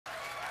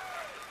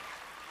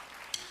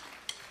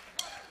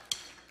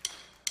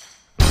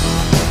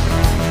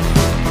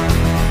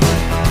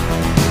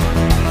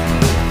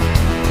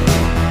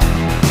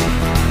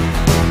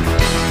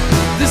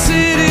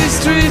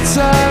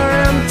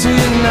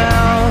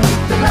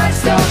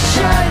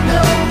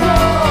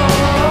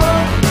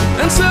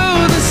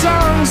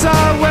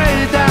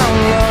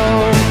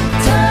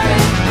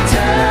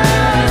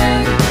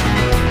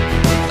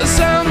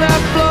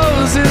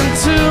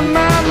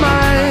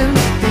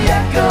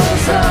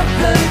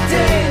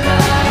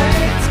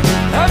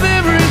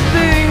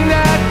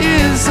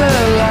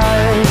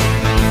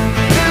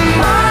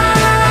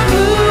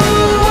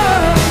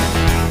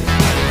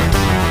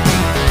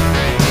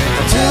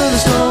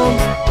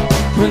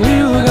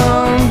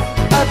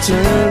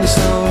turn to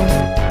stone.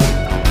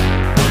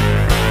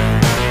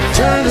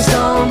 Turn to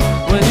stone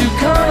when you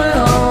coming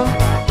home.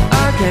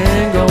 I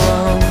can't go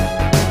on.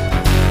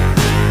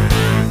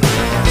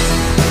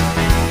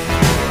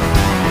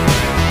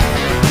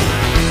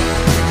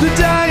 The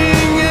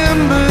dying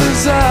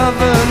embers of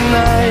a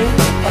night,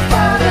 a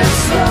fire that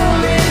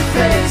slowly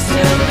fades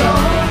till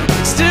dawn,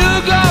 still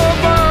glow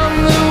upon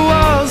the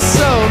walls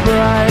so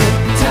bright.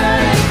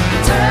 Turning,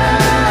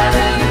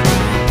 turning,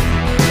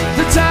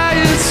 the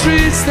tired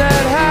streets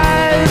that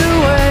hide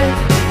away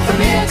from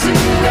here to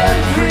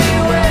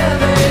everywhere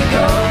they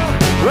go,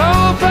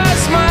 roll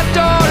past my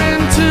door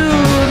into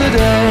the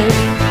day.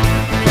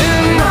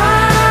 In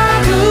my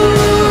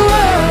cool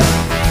world,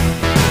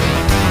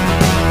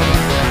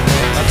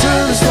 I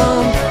turn to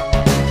stone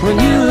when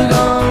you were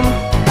gone.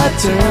 I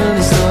turn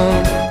to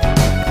stone.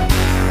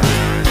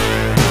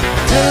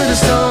 Turn to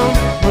stone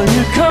when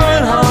you're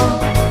coming home.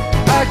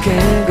 I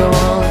can't go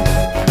on.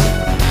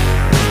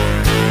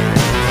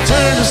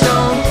 Turn to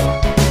stone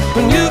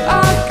when you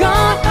are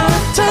gone. I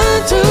turn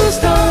to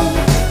stone.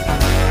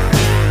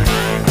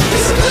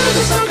 Yes, I turn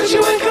to stone 'cause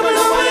you ain't coming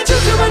home. I ain't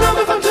just coming home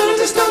if I'm turning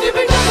to stone. You've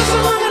been gone for so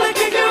long and I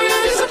can't carry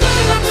on. Yes, I'm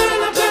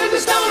turning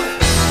to stone.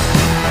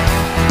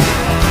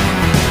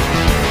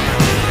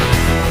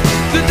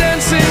 The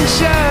dancing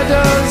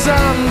shadows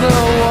on the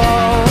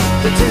wall,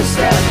 the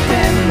two-step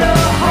in the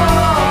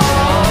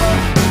hall,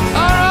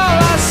 are all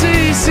I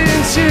see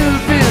since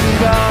you've been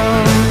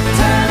gone.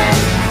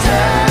 Turning,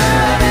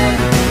 turning,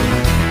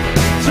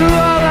 through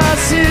all I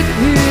sit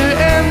here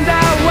and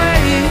I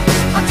wait.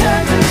 I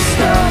turn to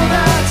stone,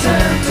 I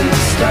turn to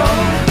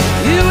stone.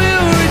 You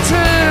will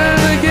return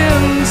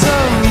again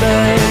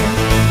someday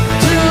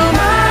to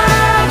my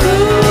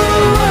blue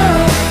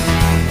world.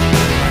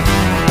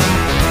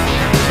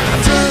 I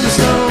turn to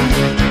stone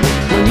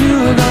when you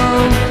were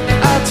gone.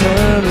 I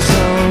turn to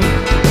stone.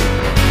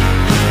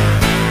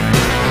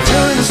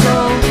 Turn to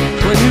stone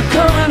when you're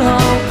coming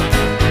home.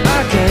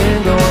 I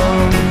can't go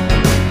on.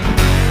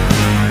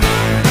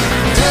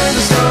 Turn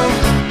to stone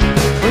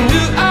when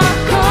you are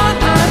gone.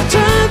 I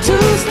turn to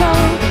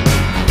stone.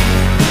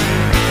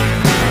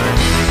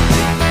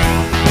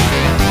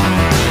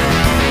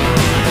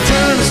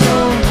 Turn to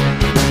stone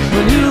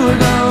when you were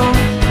gone.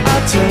 I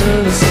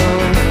turn to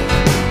stone.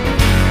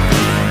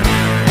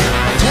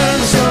 Turn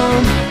to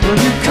stone when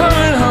you're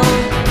coming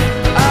home.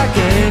 I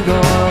can't go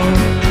on.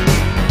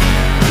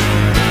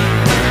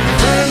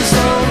 Turn to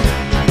stone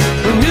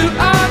when you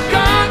are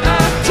gone.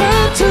 I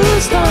turn to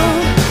stone.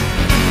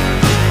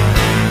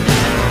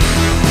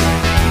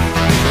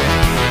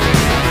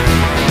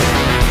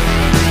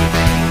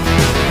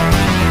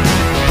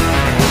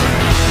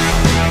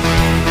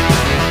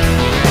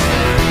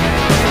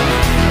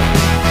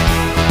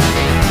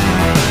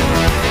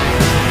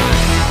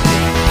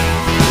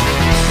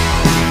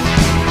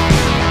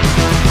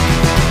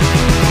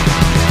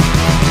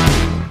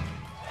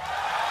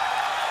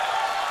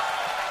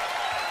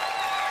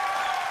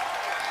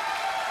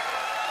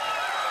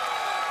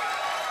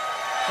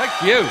 Thank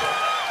you.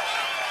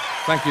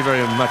 Thank you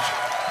very much.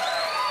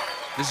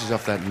 This is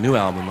off that new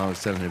album I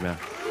was telling you about.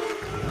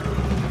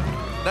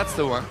 That's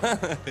the one.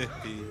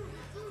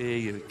 Here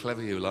you,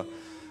 clever you lot.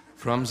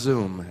 From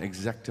Zoom,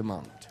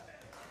 exactement.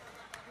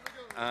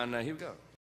 And here we go.